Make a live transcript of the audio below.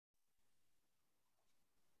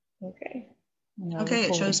Okay. Okay,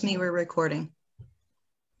 it shows me we're recording.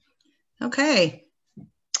 Okay.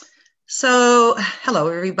 So, hello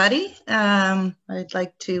everybody. I'd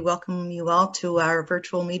like to welcome you all to our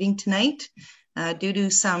virtual meeting tonight. Due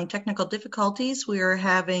to some technical difficulties, we are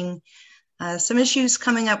having some issues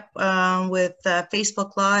coming up with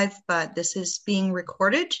Facebook Live, but this is being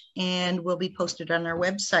recorded and will be posted on our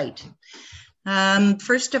website.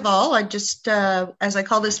 First of all, I just, as I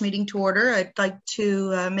call this meeting to order, I'd like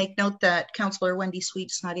to make note that Councillor Wendy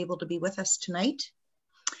Sweet is not able to be with us tonight.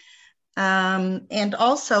 And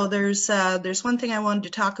also there's one thing I wanted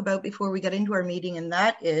to talk about before we get into our meeting, and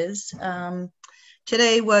that is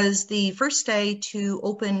today was the first day to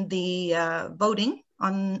open the voting,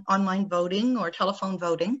 online voting or telephone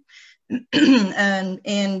voting.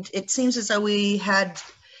 and it seems as though we had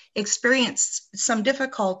experienced some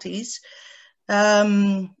difficulties.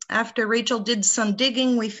 After Rachel did some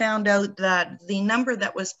digging, we found out that the number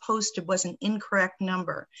that was posted was an incorrect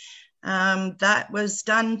number. That was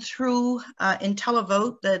done through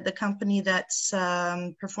IntelliVote, the company that's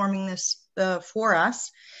performing this for us.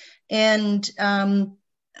 And the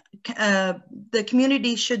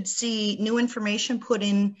community should see new information put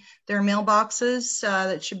in their mailboxes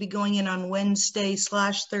that should be going in on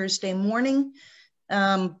Wednesday/Thursday morning.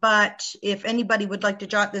 But if anybody would like to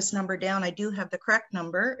jot this number down, I do have the correct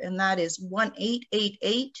number, and that is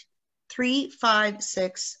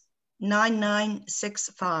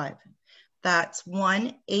 1-888-356-9965. That's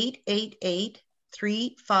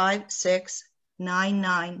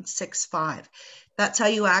 1-888-356-9965. That's how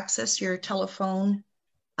you access your telephone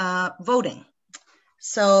voting.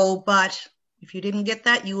 So, but if you didn't get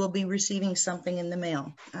that, you will be receiving something in the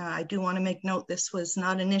mail. I do want to make note this was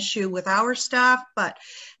not an issue with our staff, but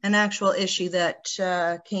an actual issue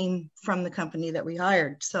that came from the company that we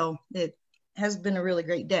hired. So it has been a really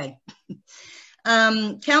great day.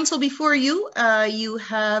 Council, before you, you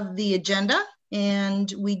have the agenda,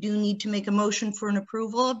 and we do need to make a motion for an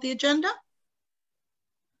approval of the agenda.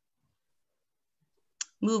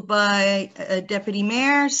 Moved by Deputy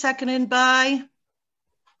Mayor, seconded by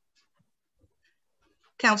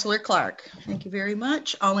Councillor Clark. Thank you very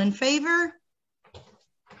much. All in favor?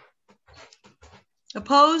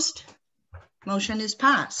 Opposed? Motion is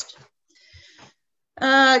passed.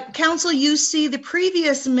 Council, you see the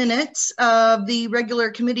previous minutes of the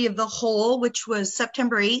regular committee of the whole, which was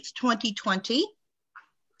September 8th, 2020.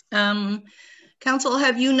 Council,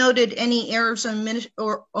 have you noted any errors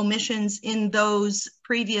or omissions in those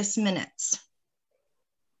previous minutes?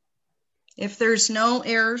 If there's no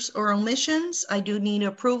errors or omissions, I do need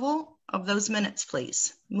approval of those minutes,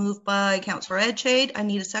 please. Moved by Councillor Edshade. I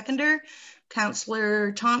need a seconder.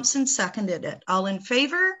 Councillor Thompson seconded it. All in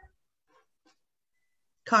favor?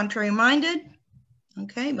 Contrary minded?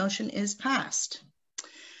 Okay, motion is passed.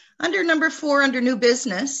 Under number 4, under new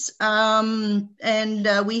business,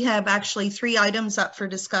 we have actually 3 items up for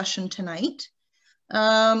discussion tonight.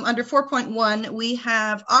 Under 4.1, we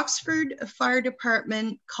have Oxford Fire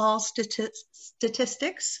Department call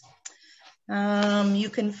statistics. You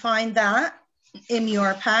can find that in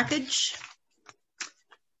your package.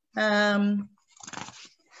 I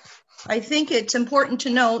think it's important to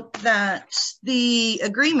note that the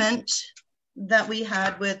agreement that we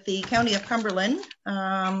had with the County of Cumberland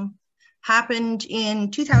happened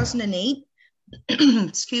in 2008,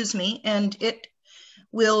 excuse me, and it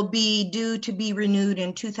will be due to be renewed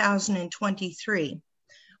in 2023.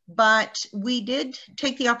 But we did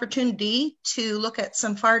take the opportunity to look at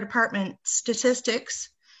some fire department statistics,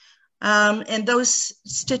 and those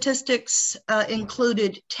statistics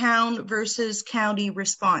included town versus county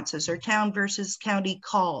responses, or town versus county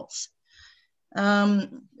calls.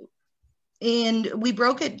 And we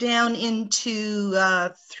broke it down into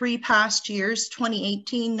 3 past years,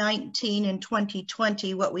 2018, 19, and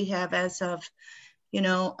 2020, what we have as of,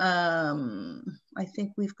 I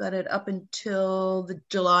think we've got it up until the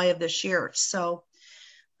July of this year. So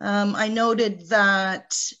I noted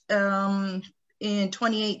that in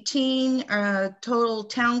 2018, total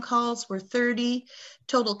town calls were 30,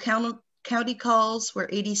 total county calls were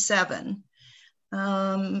 87.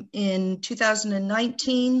 In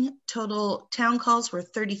 2019, total town calls were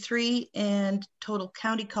 33 and total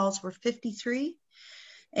county calls were 53.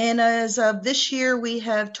 And as of this year, we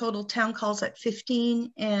have total town calls at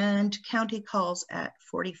 15 and county calls at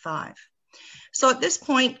 45. So at this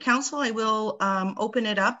point, Council, I will open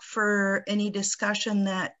it up for any discussion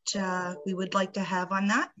that we would like to have on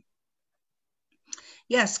that.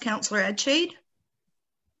 Yes, Councillor Edshade.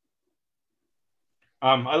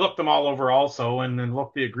 I looked them all over also, and then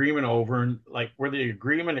looked the agreement over, and like where the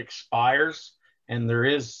agreement expires and there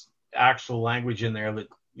is actual language in there that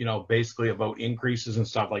basically about increases and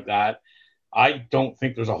stuff like that. I don't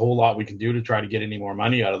think there's a whole lot we can do to try to get any more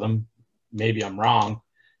money out of them. Maybe I'm wrong,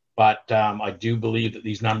 but I do believe that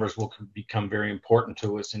these numbers will become very important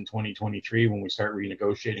to us in 2023 when we start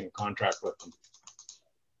renegotiating a contract with them.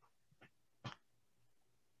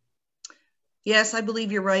 Yes, I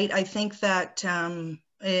believe you're right. I think that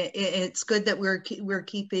it's good that we're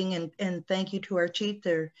keeping, and thank you to our chief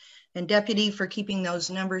there and deputy for keeping those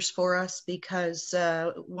numbers for us, because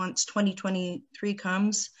once 2023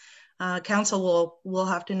 comes, council will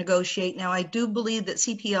have to negotiate. Now, I do believe that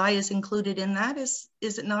CPI is included in that. Is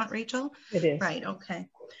it not, Rachel? It is. Right.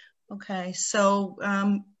 Okay. So,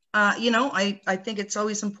 I think it's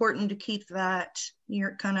always important to keep that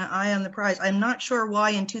your kind of eye on the prize. I'm not sure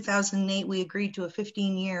why in 2008 we agreed to a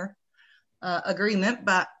 15-year agreement,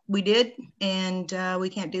 but we did, and we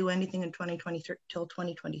can't do anything in 2023 till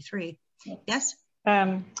 2023. Yes.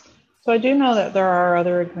 So I do know that there are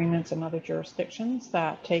other agreements in other jurisdictions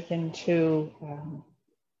that take into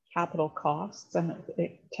capital costs, and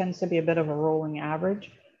it tends to be a bit of a rolling average.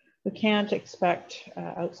 We can't expect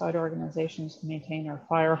outside organizations to maintain our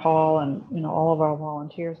fire hall and all of our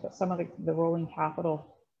volunteers, but some of the rolling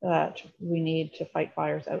capital that we need to fight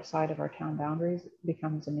fires outside of our town boundaries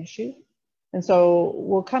becomes an issue. And so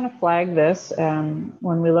we'll kind of flag this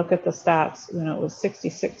when we look at the stats. It was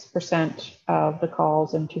 66% of the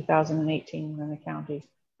calls in 2018 in the county,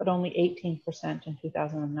 but only 18% in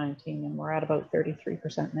 2019, and we're at about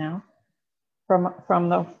 33% now. From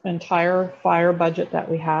the entire fire budget that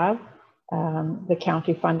we have, the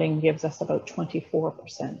county funding gives us about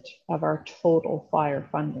 24% of our total fire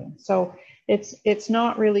funding. So it's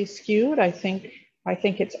not really skewed. I think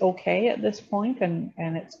it's okay at this point, and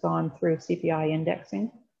it's gone through CPI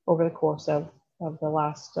indexing over the course of the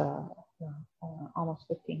last almost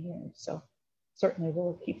 15 years. So certainly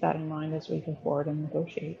we'll keep that in mind as we go forward and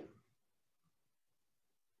negotiate.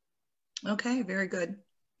 Okay, very good.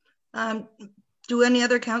 Do any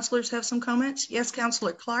other councillors have some comments? Yes,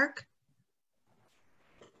 Councillor Clark.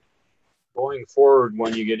 Going forward,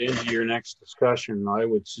 when you get into your next discussion, I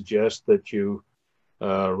would suggest that you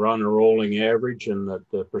run a rolling average, and that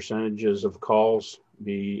the percentages of calls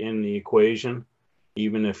be in the equation,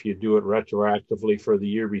 even if you do it retroactively for the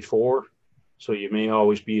year before. So you may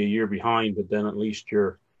always be a year behind, but then at least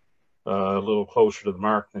you're a little closer to the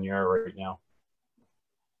mark than you are right now.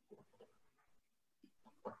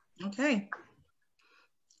 Okay.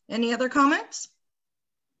 Any other comments?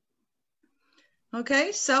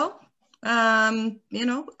 Okay, so, in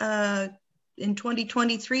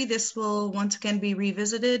 2023, this will once again be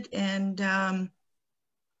revisited, and I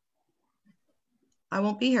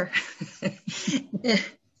won't be here.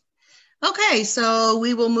 Okay, so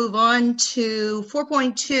we will move on to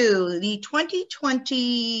 4.2, the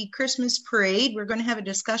 2020 Christmas parade. We're going to have a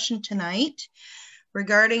discussion tonight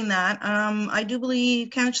regarding that. I do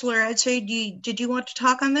believe, Councillor Edshay, did you want to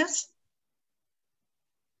talk on this?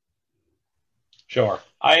 Sure.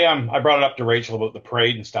 I brought it up to Rachel about the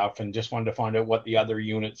parade and stuff, and just wanted to find out what the other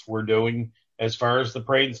units were doing as far as the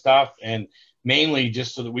parade and stuff, and mainly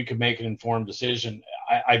just so that we could make an informed decision.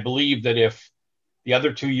 I believe that if the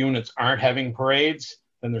other two units aren't having parades,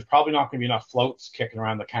 then there's probably not going to be enough floats kicking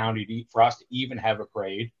around the county for us to even have a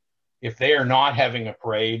parade. If they are not having a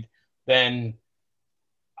parade, then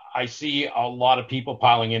I see a lot of people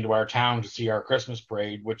piling into our town to see our Christmas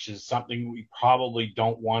parade, which is something we probably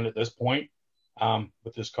don't want at this point,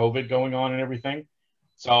 with this COVID going on and everything.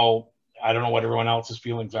 So I don't know what everyone else's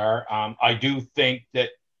feelings are. I do think that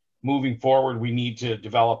moving forward, we need to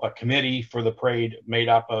develop a committee for the parade made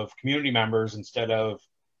up of community members instead of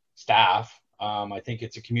staff. I think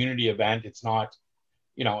it's a community event. It's not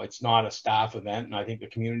a staff event. And I think the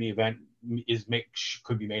community event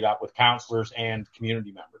could be made up with councillors and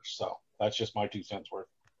community members. So that's just my 2 cents worth.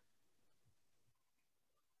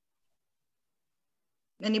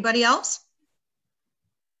 Anybody else?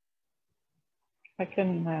 I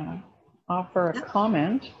can offer a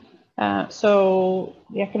comment. So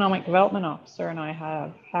the Economic Development Officer and I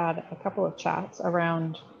have had a couple of chats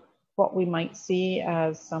around what we might see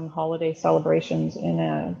as some holiday celebrations in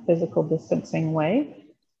a physical distancing way.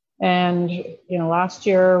 And, last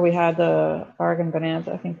year we had the Bargain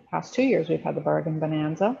Bonanza. I think the past 2 years we've had the Bargain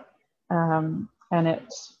Bonanza. And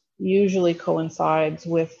it usually coincides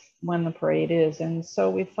with when the parade is. And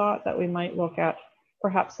so we thought that we might look at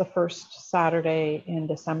perhaps the first Saturday in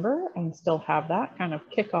December and still have that kind of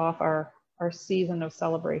kick off our season of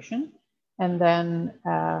celebration. And then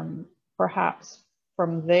perhaps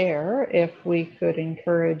from there, if we could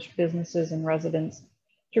encourage businesses and residents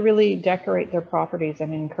to really decorate their properties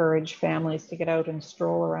and encourage families to get out and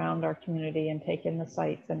stroll around our community and take in the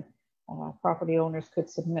sights. And property owners could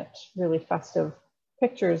submit really festive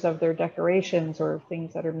pictures of their decorations or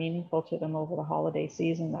things that are meaningful to them over the holiday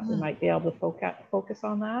season, that we might be able to focus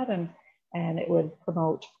on that. And it would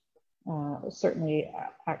promote certainly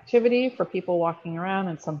activity for people walking around,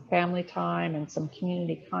 and some family time and some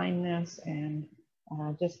community kindness, and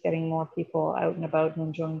just getting more people out and about and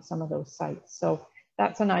enjoying some of those sites. So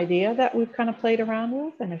that's an idea that we've kind of played around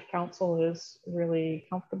with. And if council is really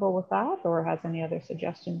comfortable with that or has any other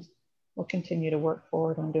suggestions, we'll continue to work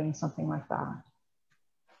forward on doing something like that.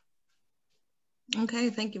 Okay,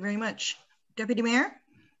 thank you very much. Deputy Mayor?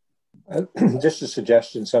 Just a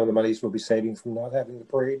suggestion, some of the monies we'll be saving from not having the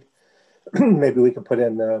parade. Maybe we could put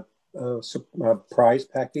in a prize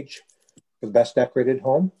package for the best decorated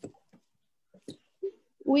home.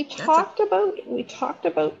 We talked about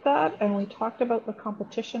that, and we talked about the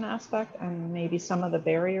competition aspect and maybe some of the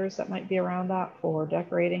barriers that might be around that for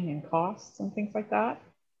decorating and costs and things like that.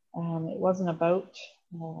 It wasn't about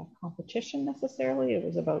competition necessarily. It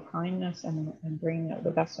was about kindness and bringing out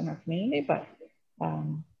the best in our community. But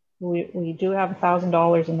we do have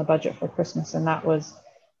 $1,000 in the budget for Christmas, and that was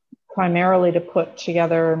primarily to put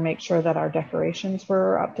together and make sure that our decorations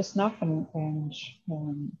were up to snuff, and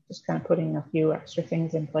just kind of putting a few extra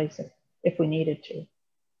things in place if we needed to.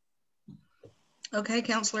 Okay,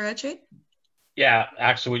 Councillor Etche? Yeah,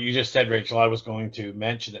 actually what you just said, Rachel, I was going to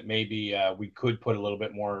mention that maybe we could put a little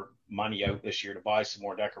bit more money out this year to buy some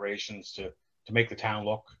more decorations to make the town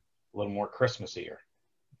look a little more Christmassier.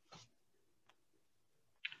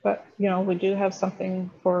 But, you know, we do have something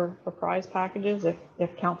for prize packages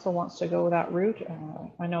if council wants to go that route.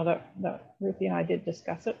 I know that Ruthie and I did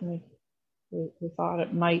discuss it, and we thought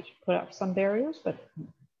it might put up some barriers, but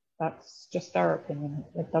that's just our opinion.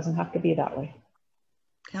 It doesn't have to be that way.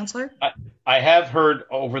 Councillor? I have heard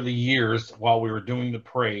over the years while we were doing the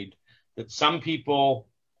parade that some people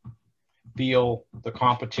feel the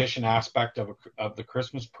competition aspect of the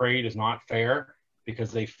Christmas parade is not fair,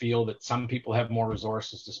 because they feel that some people have more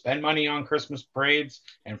resources to spend money on Christmas parades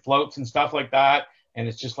and floats and stuff like that. And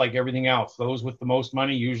it's just like everything else. Those with the most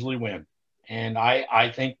money usually win. And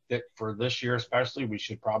I think that for this year especially, we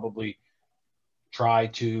should probably try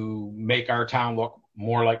to make our town look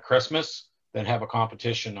more like Christmas than have a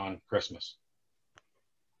competition on Christmas.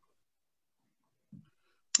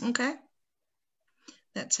 Okay.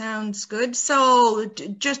 That sounds good. So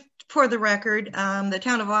just for the record, the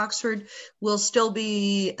town of Oxford will still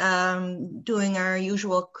be doing our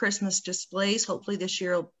usual Christmas displays. Hopefully this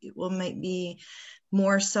year it will might be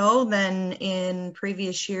more so than in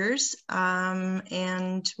previous years.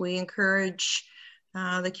 And we encourage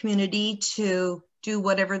the community to do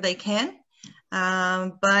whatever they can,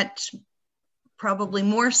 but probably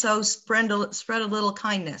more so spread a little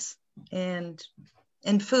kindness and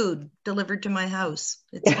food delivered to my house.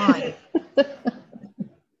 It's fine.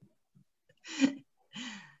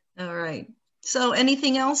 All right. So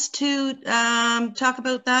anything else to talk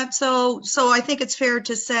about that? So I think it's fair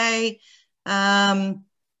to say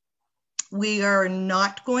we are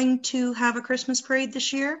not going to have a Christmas parade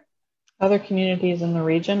this year. Other communities in the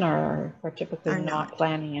region are typically not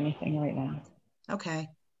planning anything right now. Okay.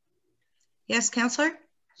 Yes, Councillor?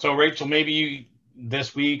 So Rachel, maybe you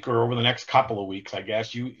this week or over the next couple of weeks, I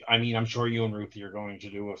guess I'm sure you and Ruthie are going to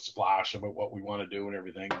do a splash about what we want to do and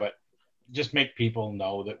everything, but just make people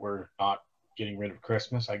know that we're not getting rid of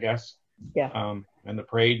Christmas, I guess. Yeah. And the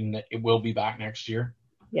parade, and it will be back next year.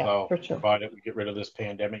 Yeah, so for sure. Provided we get rid of this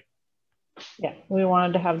pandemic. Yeah, we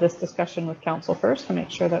wanted to have this discussion with council first to make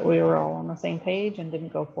sure that we were all on the same page and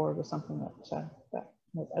didn't go forward with something that was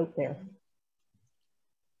out there.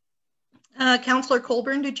 Councillor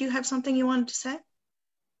Colburn, did you have something you wanted to say?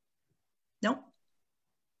 No?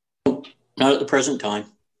 Not at the present time.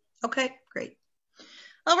 Okay, great.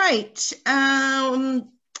 All right.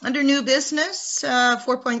 Under new business,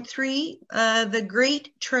 4.3, the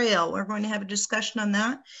Great Trail. We're going to have a discussion on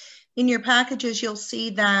that. In your packages, you'll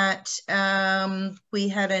see that we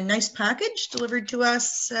had a nice package delivered to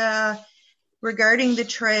us regarding the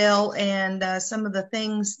trail and some of the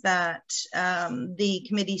things that the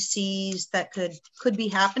committee sees that could be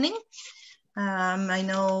happening. I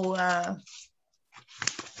know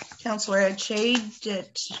Councillor Etche,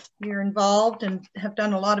 that you're involved and have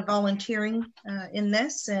done a lot of volunteering in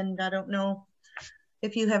this, and I don't know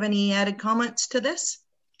if you have any added comments to this.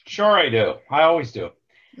 Sure, I do. I always do.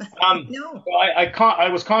 No. Well, I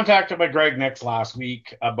was contacted by Greg Nix last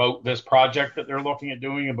week about this project that they're looking at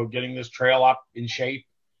doing, about getting this trail up in shape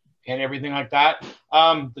and everything like that.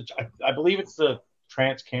 I believe it's the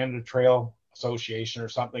Trans-Canada Trail association or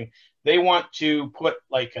something. They want to put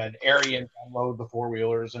like an area and unload the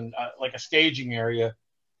four-wheelers and like a staging area.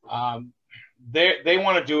 They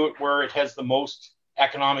want to do it where it has the most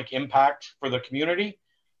economic impact for the community.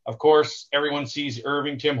 Of course, everyone sees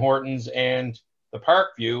Irving, Tim Hortons, and the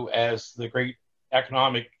Parkview as the great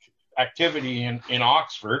economic activity in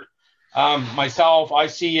Oxford. Myself, I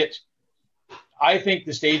see it. I think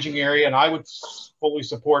the staging area, and I would fully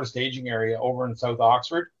support a staging area over in South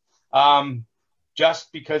Oxford,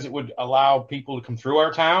 just because it would allow people to come through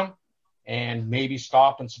our town and maybe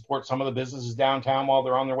stop and support some of the businesses downtown while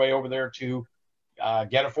they're on their way over there to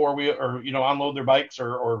get a four-wheel or, unload their bikes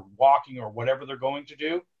or walking or whatever they're going to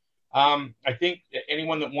do. I think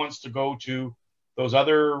anyone that wants to go to those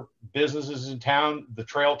other businesses in town, the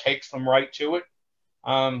trail takes them right to it.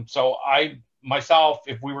 So myself,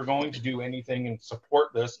 if we were going to do anything and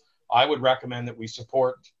support this, I would recommend that we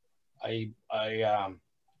support a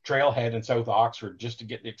trailhead in South Oxford just to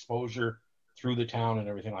get the exposure through the town and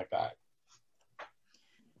everything like that.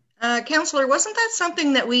 Councillor, wasn't that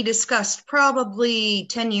something that we discussed probably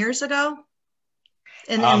 10 years ago?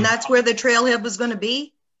 And that's where the trailhead was going to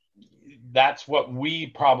be? That's what we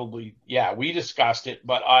probably, we discussed it,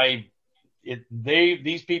 but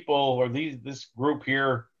these people or this group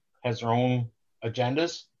here has their own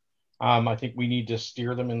agendas. I think we need to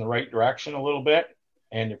steer them in the right direction a little bit.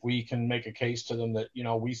 And if we can make a case to them that,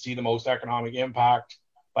 we see the most economic impact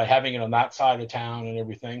by having it on that side of town and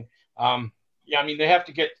everything. They have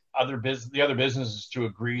to get the other businesses to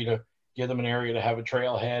agree to give them an area to have a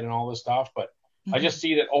trailhead and all this stuff. But I just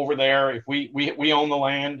see that over there, if we own the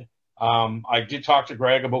land. I did talk to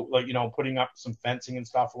Greg about putting up some fencing and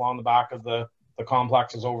stuff along the back of the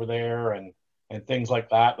complexes over there and things like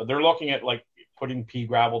that. But they're looking at like putting pea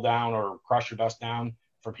gravel down or crusher dust down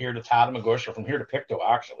from here to Tattamagush or from here to Pictou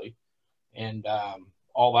actually, and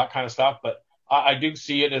all that kind of stuff. But I do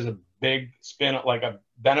see it as a big spin, like a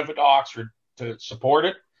benefit to Oxford to support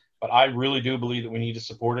it. But I really do believe that we need to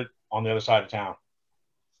support it on the other side of town.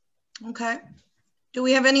 Okay. Do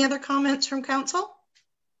we have any other comments from council?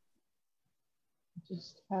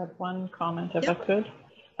 Just add one comment if I could.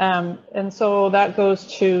 And so that goes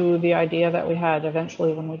to the idea that we had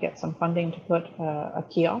eventually when we get some funding to put a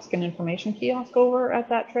kiosk, an information kiosk over at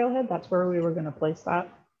that trailhead. That's where we were going to place that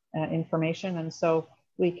information. And so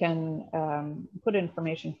we can put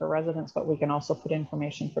information for residents, but we can also put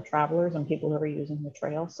information for travelers and people who are using the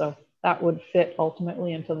trail. So that would fit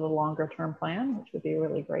ultimately into the longer term plan, which would be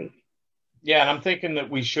really great. Yeah, and I'm thinking that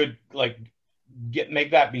we should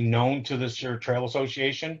make that be known to this Trail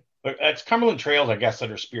Association. But it's Cumberland Trails, I guess,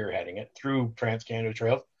 that are spearheading it through Trans-Canada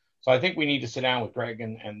Trails. So I think we need to sit down with Greg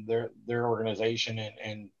and their organization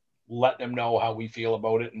and let them know how we feel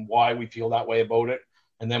about it and why we feel that way about it,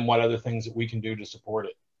 and then what other things that we can do to support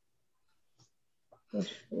it.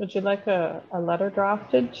 Would you like a letter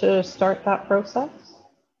drafted to start that process?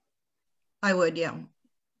 I would, yeah.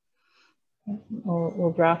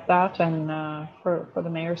 We'll draft that and for the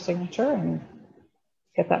mayor's signature and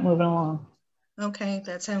get that moving along. Okay,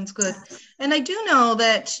 that sounds good. And I do know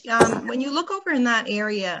that when you look over in that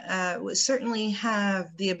area, we certainly have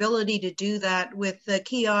the ability to do that with the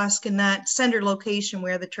kiosk in that center location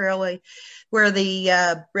where the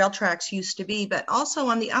rail tracks used to be. But also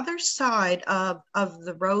on the other side of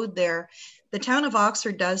the road there, the town of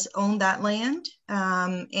Oxford does own that land,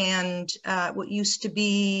 and what used to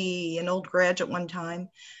be an old garage at one time.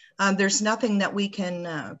 There's nothing that we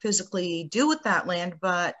can physically do with that land,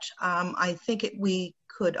 but I think we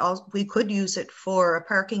could use it for a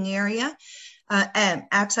parking area and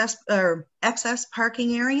access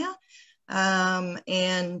parking area,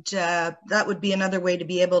 and that would be another way to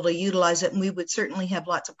be able to utilize it. And we would certainly have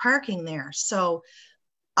lots of parking there. So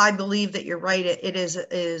I believe that you're right. It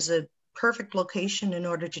is a perfect location in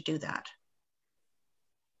order to do that.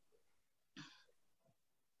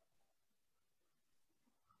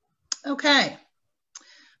 Okay.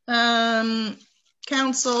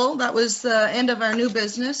 Council, that was the end of our new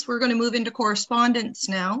business. We're going to move into correspondence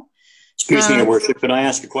now. Excuse me, Your Worship, could I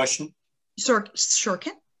ask a question? Sure,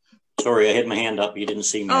 Ken. Sorry, I had my hand up. You didn't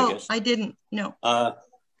see me, I guess. I didn't, no.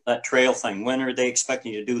 That trail thing, when are they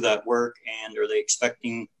expecting to do that work, and are they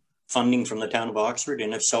expecting funding from the town of Oxford,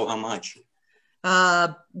 and if so, how much?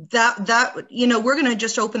 We're going to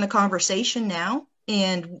just open the conversation now,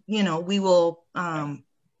 and, we will...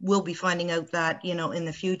 we'll be finding out that, in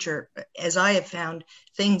the future. As I have found,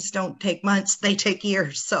 things don't take months, they take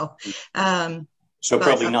years. So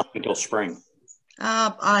probably not until spring.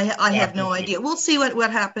 I have no idea. We'll see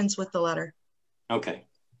what happens with the letter. Okay.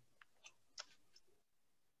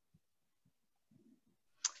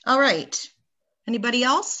 All right. Anybody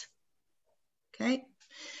else? Okay.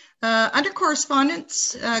 Under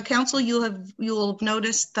correspondence, Council, you'll have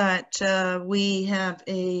noticed that we have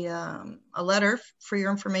a letter for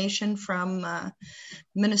your information from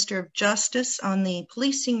Minister of Justice on the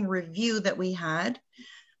policing review that we had.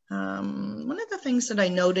 One of the things that I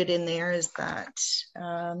noted in there is that,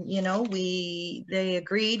 you know, they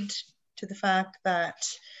agreed to the fact that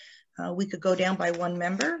we could go down by one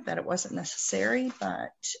member, that it wasn't necessary,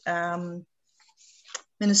 but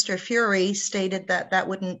Minister Fury stated that that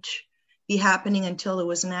wouldn't be happening until there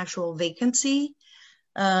was an actual vacancy.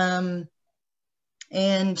 Anyway,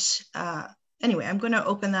 I'm going to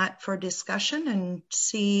open that for discussion and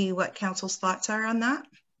see what Council's thoughts are on that.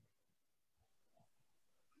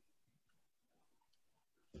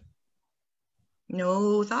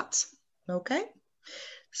 No thoughts? Okay.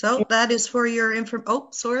 So that is for your info. Oh,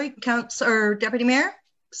 sorry, Councilor Deputy Mayor.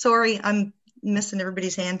 Sorry, I'm missing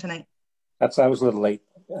everybody's hand tonight. I was a little late.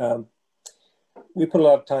 We put a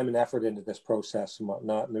lot of time and effort into this process and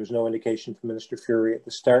whatnot, and there's no indication from Minister Fury at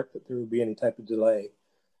the start that there would be any type of delay.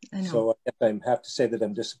 I know. So I have to say that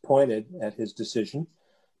I'm disappointed at his decision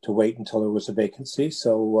to wait until there was a vacancy.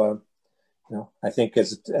 So, you know, I think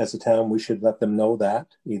as a town, we should let them know that,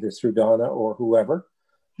 either through Donna or whoever,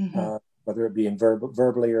 whether it be in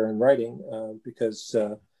verbally or in writing, because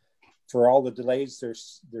for all the delays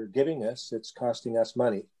they're giving us, it's costing us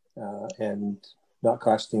money and not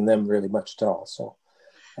costing them really much at all. So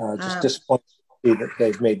just disappointed that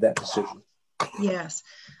they've made that decision. Yes.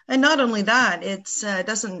 And not only that, it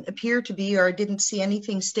doesn't appear to be, or I didn't see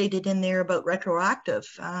anything stated in there about retroactive,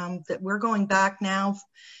 that we're going back now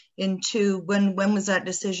into when was that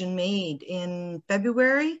decision made? In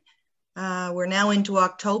February? We're now into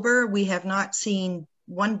October. We have not seen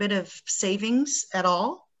one bit of savings at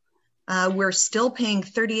all. We're still paying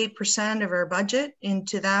 38% of our budget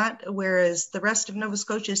into that, whereas the rest of Nova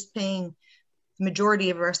Scotia is paying, the majority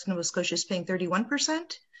of the rest of Nova Scotia is paying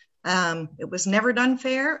 31%. It was never done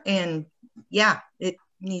fair, and yeah, it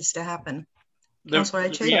needs to happen. Councillor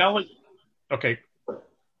Eichel? Okay.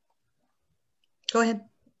 Go ahead.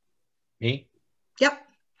 Me? Yep.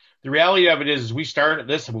 The reality of it is we started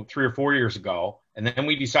this about 3 or 4 years ago, and then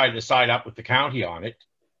we decided to side up with the county on it,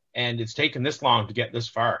 and it's taken this long to get this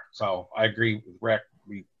far. So I agree with Rick.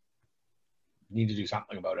 We need to do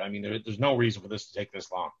something about it. I mean, there's no reason for this to take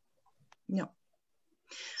this long. No.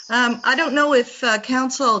 I don't know if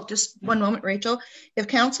Council, just one moment, Rachel, if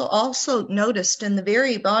Council also noticed in the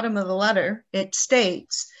very bottom of the letter, it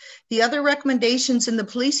states, the other recommendations in the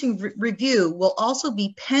policing review will also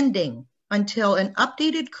be pending until an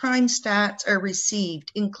updated crime stats are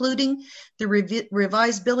received, including the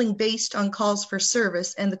revised billing based on calls for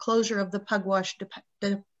service and the closure of the Pugwash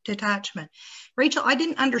detachment. Rachel, I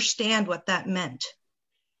didn't understand what that meant.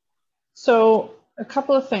 So a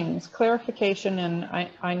couple of things, clarification, and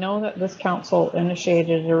I know that this council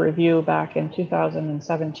initiated a review back in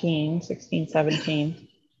 2017, 16, 17.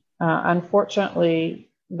 Unfortunately,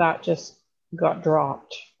 that just got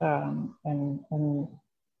dropped and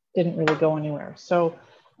didn't really go anywhere. So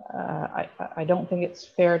I don't think it's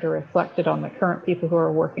fair to reflect it on the current people who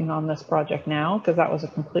are working on this project now, because that was a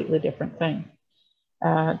completely different thing.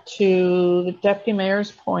 To the Deputy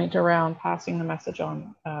Mayor's point around passing the message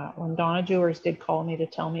on, when Donna Jewers did call me to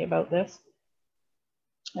tell me about this,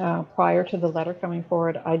 prior to the letter coming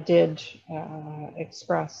forward, I did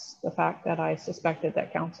express the fact that I suspected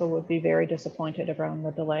that council would be very disappointed around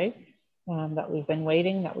the delay, that we've been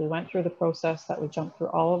waiting, that we went through the process, that we jumped through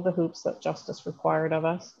all of the hoops that justice required of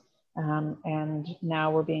us. And now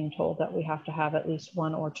we're being told that we have to have at least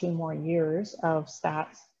 1 or 2 more years of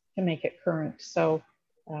stats to make it current. So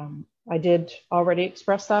I did already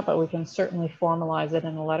express that, but we can certainly formalize it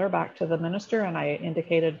in a letter back to the minister. And I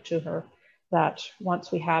indicated to her that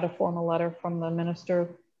once we had a formal letter from the minister,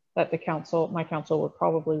 that the council, my council, would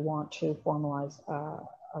probably want to formalize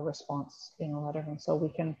a response in a letter. And so we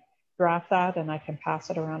can draft that, and I can pass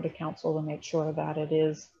it around to council to make sure that it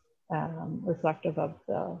is reflective of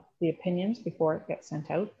the opinions before it gets sent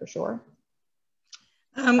out, for sure.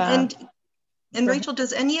 And Rachel,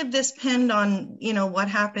 does any of this depend on, you know, what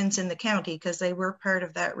happens in the county, because they were part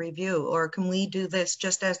of that review, or can we do this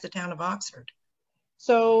just as the town of Oxford?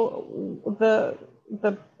 So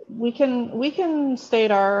we can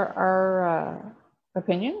state our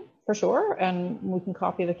opinion for sure, and we can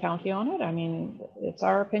copy the county on it. I mean, it's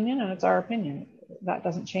our opinion and it's our opinion. That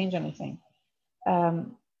doesn't change anything.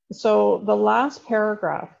 So the last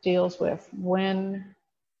paragraph deals with when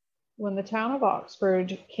the town of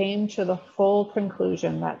Oxford came to the full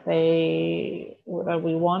conclusion that we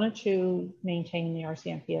wanted to maintain the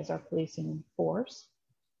RCMP as our policing force,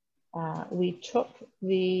 we took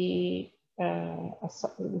the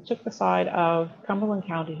the side of Cumberland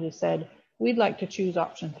County, who said, we'd like to choose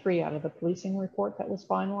option 3 out of the policing report that was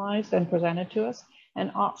finalized and presented to us.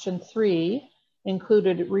 And option 3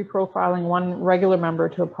 included reprofiling 1 regular member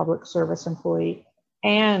to a public service employee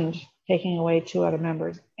and taking away 2 other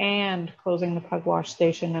members and closing the Pugwash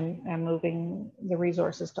station and moving the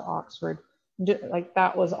resources to Oxford. Like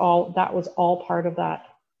that was all part of that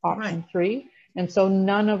option 3. And so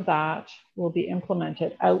none of that will be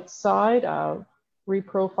implemented outside of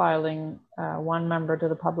reprofiling 1 member to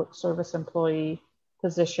the public service employee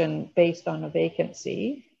position based on a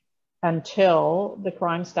vacancy until the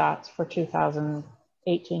crime stats for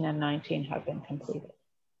 2018 and 19 have been completed.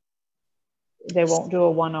 They won't do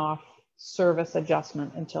a one-off service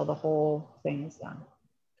adjustment until the whole thing is done.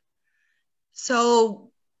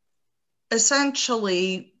 So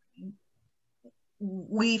essentially,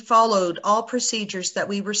 we followed all procedures that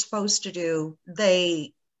we were supposed to do.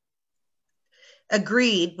 They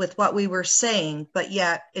agreed with what we were saying, but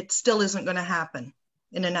yet it still isn't going to happen,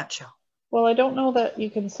 in a nutshell. Well, I don't know that you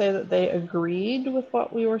can say that they agreed with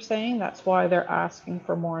what we were saying. That's why they're asking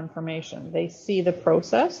for more information. They see the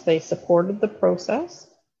process. They supported the process.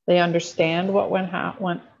 They understand what went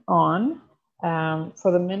on.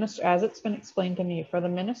 For the minister, as it's been explained to me, for the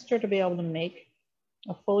minister to be able to make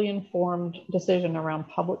a fully informed decision around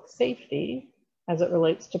public safety as it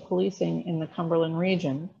relates to policing in the Cumberland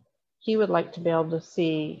region, he would like to be able to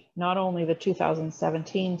see not only the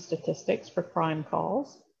 2017 statistics for crime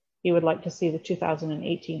calls, he would like to see the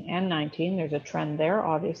 2018 and 19. There's a trend there,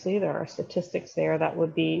 obviously. There are statistics there that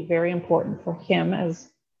would be very important for him as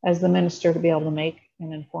the minister to be able to make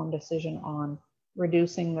an informed decision on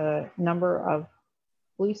reducing the number of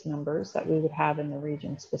police members that we would have in the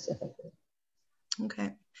region specifically.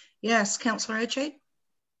 Okay. Yes, Councillor Etche?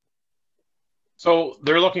 So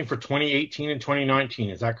they're looking for 2018 and 2019,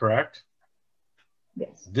 is that correct?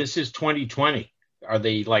 Yes. This is 2020. Are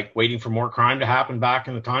they like waiting for more crime to happen back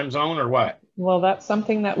in the time zone or what? Well, that's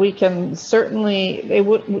something that we can certainly,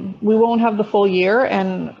 we won't have the full year.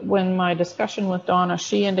 And when my discussion with Donna,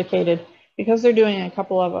 she indicated, because they're doing a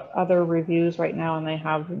couple of other reviews right now and they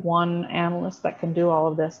have 1 analyst that can do all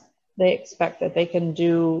of this, they expect that they can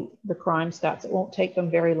do the crime stats. It won't take them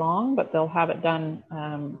very long, but they'll have it done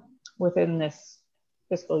within this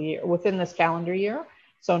fiscal year, within this calendar year.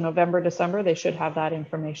 So November, December, they should have that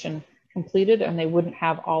information completed, and they wouldn't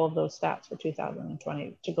have all of those stats for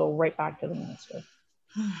 2020 to go right back to the minister.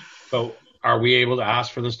 So are we able to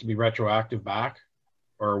ask for this to be retroactive back,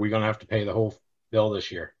 or are we going to have to pay the whole bill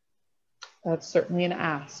this year? That's certainly an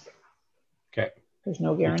ask. Okay. There's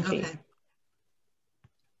no guarantee. Okay.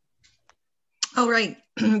 All right,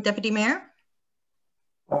 Deputy Mayor?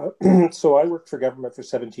 So I worked for government for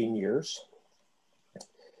 17 years.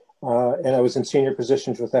 And I was in senior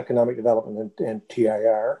positions with economic development and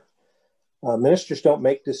TIR. Ministers don't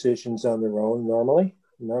make decisions on their own normally.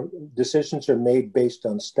 Decisions are made based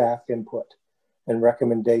on staff input and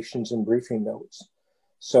recommendations and briefing notes.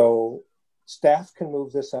 So staff can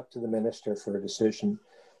move this up to the minister for a decision.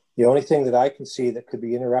 The only thing that I can see that could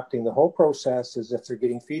be interrupting the whole process is if they're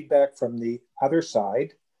getting feedback from the other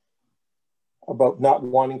side about not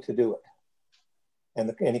wanting to do it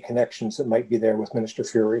and any connections that might be there with Minister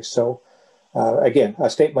Fury. So again, I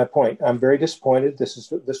state my point. I'm very disappointed. This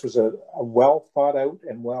was a well thought out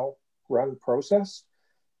and well run process.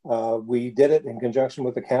 We did it in conjunction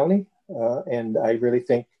with the county, and I really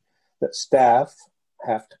think that staff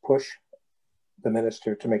have to push the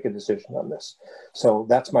minister to make a decision on this. So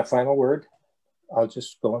that's my final word. I'll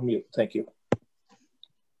just go on mute. Thank you.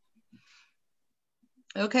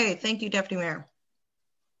 Okay, thank you, Deputy Mayor.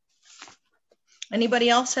 Anybody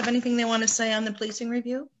else have anything they want to say on the policing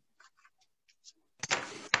review?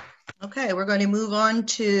 Okay, we're going to move on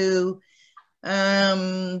to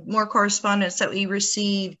more correspondence that we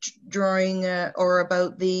received during or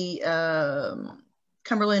about the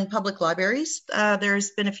Cumberland Public Libraries. There's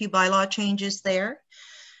been a few bylaw changes there.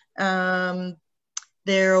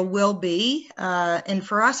 There will be, and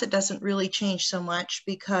for us, it doesn't really change so much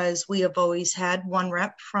because we have always had 1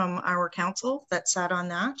 rep from our council that sat on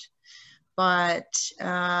that. But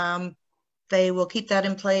they will keep that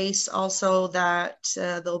in place. Also that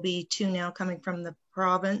there'll be 2 now coming from the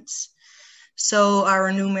province. So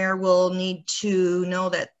our new mayor will need to know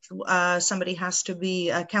that a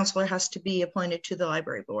councillor has to be appointed to the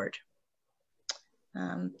library board.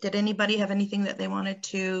 Did anybody have anything that they wanted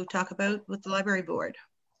to talk about with the library board?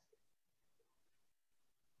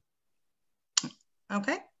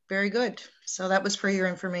 Okay, very good. So that was for your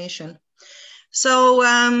information.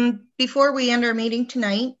 So before we end our meeting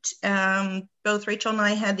tonight, both Rachel and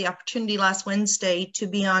I had the opportunity last Wednesday to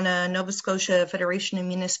be on a Nova Scotia Federation of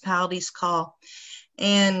Municipalities call.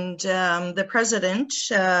 And the president,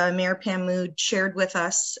 Mayor Pam Mood, shared with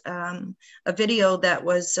us a video that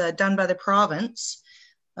was done by the province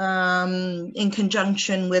in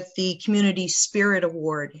conjunction with the Community Spirit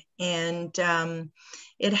Award. And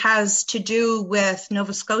it has to do with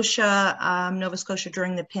Nova Scotia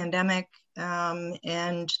during the pandemic,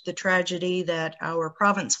 and the tragedy that our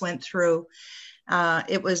province went through.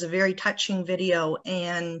 It was a very touching video,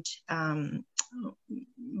 and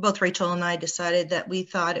both Rachel and I decided that we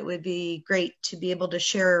thought it would be great to be able to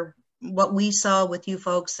share what we saw with you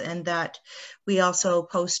folks, and that we also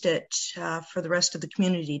post it for the rest of the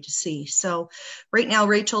community to see. So right now,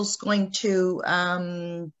 Rachel's going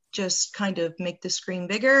to just kind of make the screen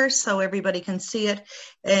bigger so everybody can see it.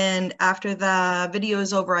 And after the video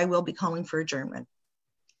is over, I will be calling for adjournment.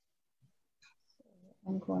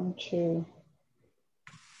 I'm going to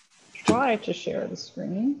try to share the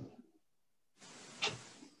screen.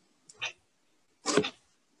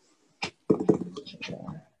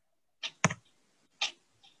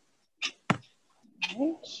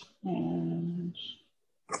 Right, and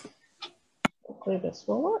hopefully this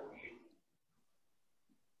will work.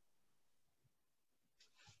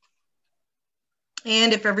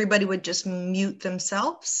 And if everybody would just mute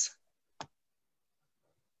themselves.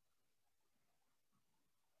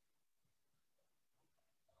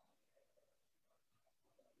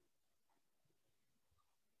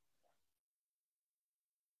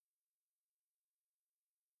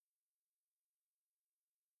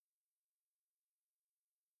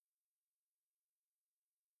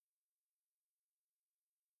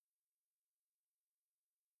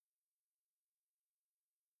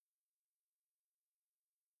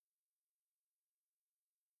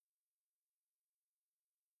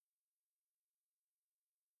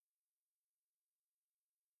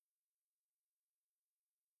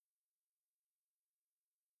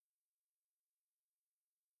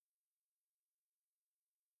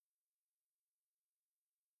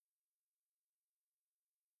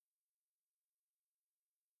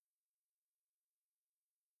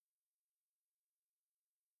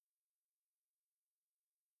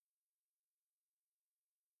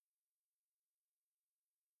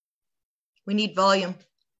 We need volume.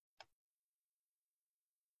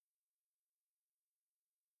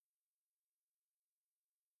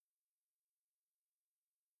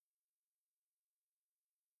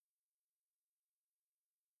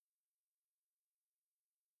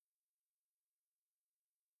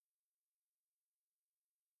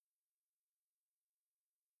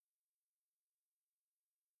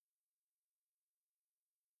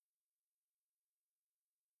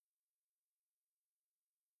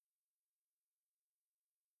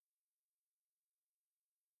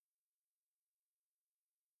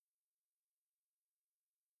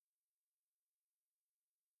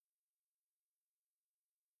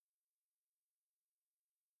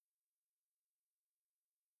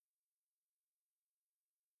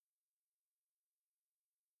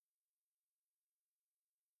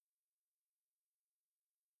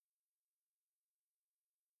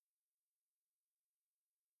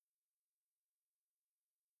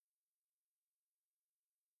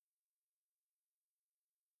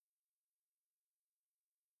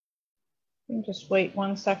 You can just wait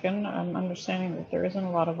 1 second. I'm understanding that there isn't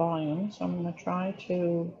a lot of volume, so I'm going to try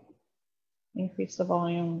to increase the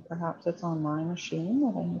volume. Perhaps it's on my machine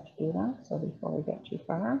that I need to do that. So before we get too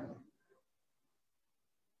far,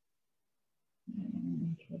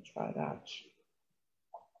 we'll try that.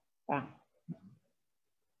 Ah.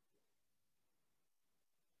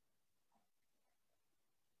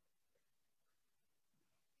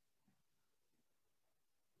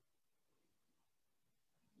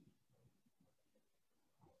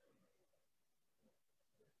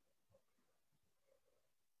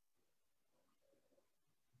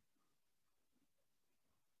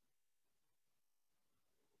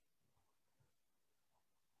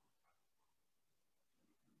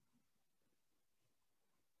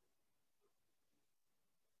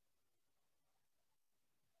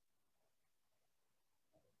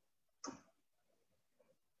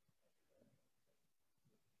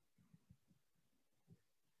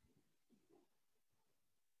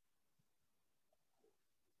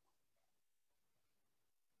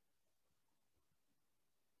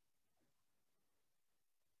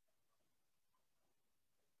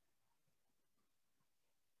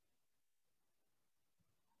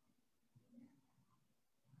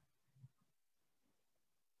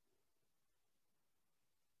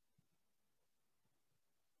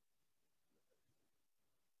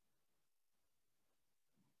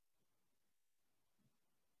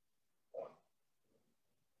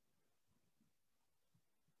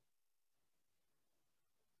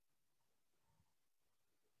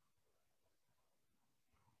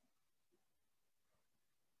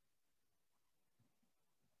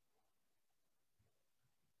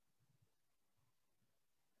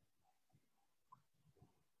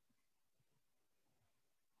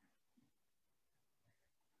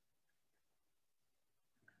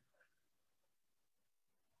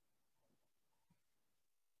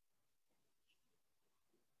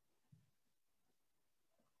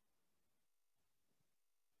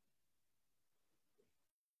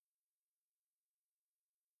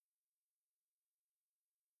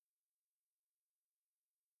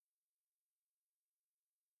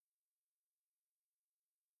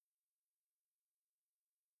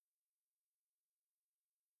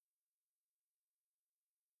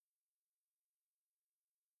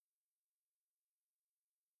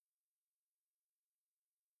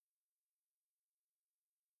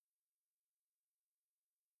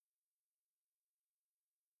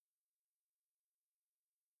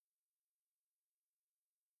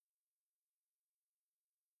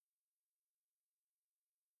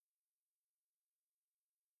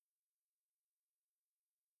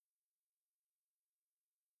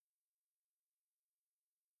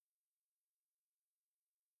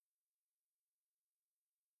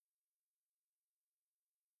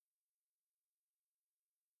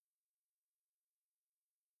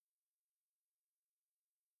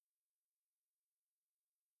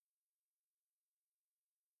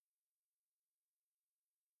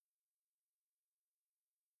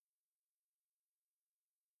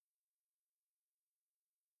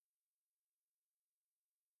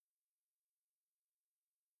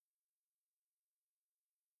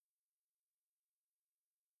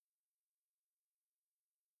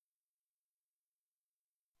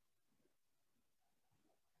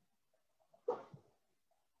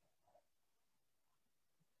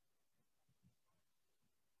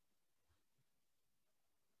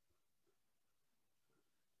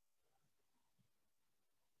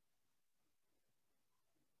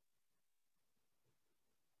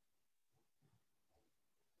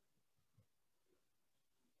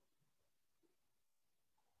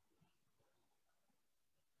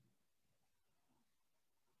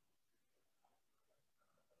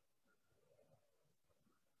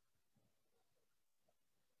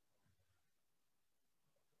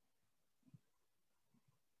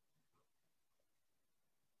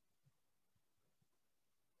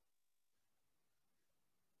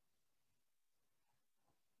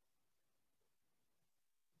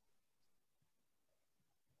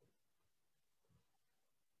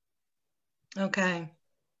 Okay.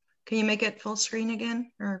 Can you make it full screen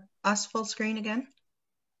again, or us full screen again?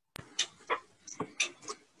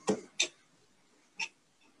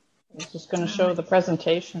 It's just going to show the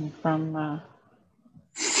presentation from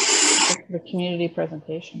the community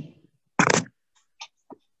presentation.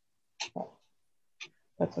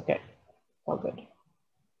 That's okay. All good.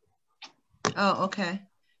 Oh, okay.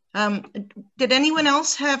 Did anyone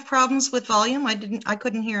else have problems with volume? I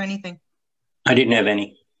couldn't hear anything. I didn't have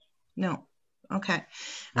any. No. Okay.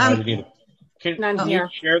 No, I didn't either. Can you here.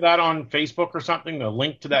 share that on Facebook or something? The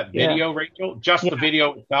link to that video, Yeah. Rachel? Just the Yeah.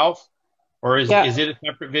 video itself? Or is Yeah. it a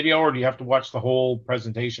separate video, or do you have to watch the whole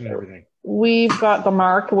presentation and everything? We've got the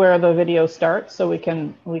mark where the video starts, so we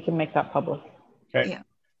can make that public. Okay. Yeah.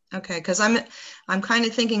 Okay, because I'm kind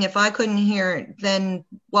of thinking if I couldn't hear it, then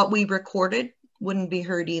what we recorded wouldn't be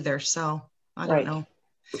heard either. So I don't know.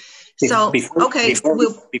 So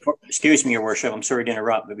Excuse me, Your Worship. I'm sorry to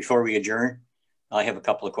interrupt, but before we adjourn, I have a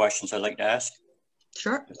couple of questions I'd like to ask.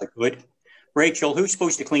 Sure. If I could. Rachel, who's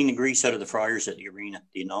supposed to clean the grease out of the fryers at the arena?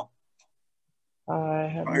 Do you know? I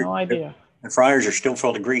have no idea. The fryers are still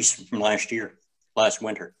full of grease from last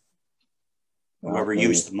winter. Whoever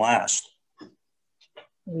used them last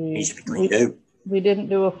needs to be cleaned out. We didn't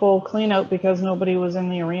do a full clean out because nobody was in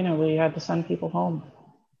the arena. We had to send people home.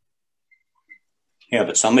 Yeah,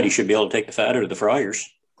 but somebody should be able to take the fat out of the fryers.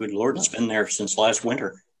 Good Lord, it's been there since last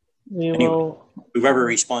winter. Whoever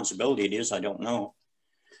responsibility it is, I don't know.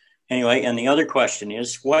 Anyway, and the other question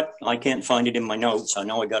is, I can't find it in my notes. I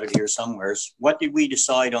know I got it here somewhere. What did we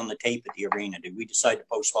decide on the tape at the arena? Did we decide to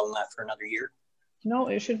postpone that for another year? No,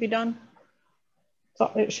 it should be done. So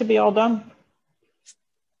it should be all done.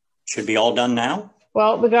 Should be all done now?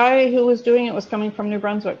 Well, the guy who was doing it was coming from New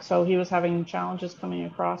Brunswick, so he was having challenges coming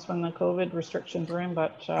across when the COVID restrictions were in,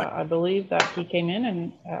 but I believe that he came in,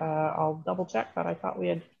 and I'll double check, but I thought we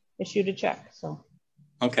had issued a check. So.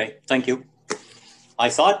 Okay, thank you. I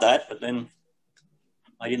thought that, but then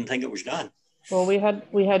I didn't think it was done. Well, we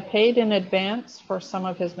had paid in advance for some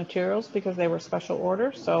of his materials because they were special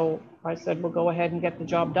orders. So I said, we'll go ahead and get the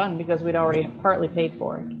job done because we'd already partly paid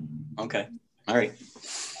for it. Okay. All right.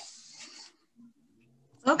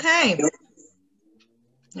 Okay.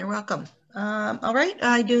 You're welcome. All right.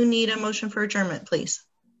 I do need a motion for adjournment, please.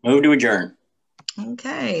 Move to adjourn.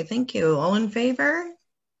 Okay. Thank you. All in favor?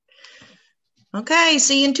 Okay.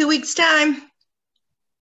 See you in 2 weeks' time.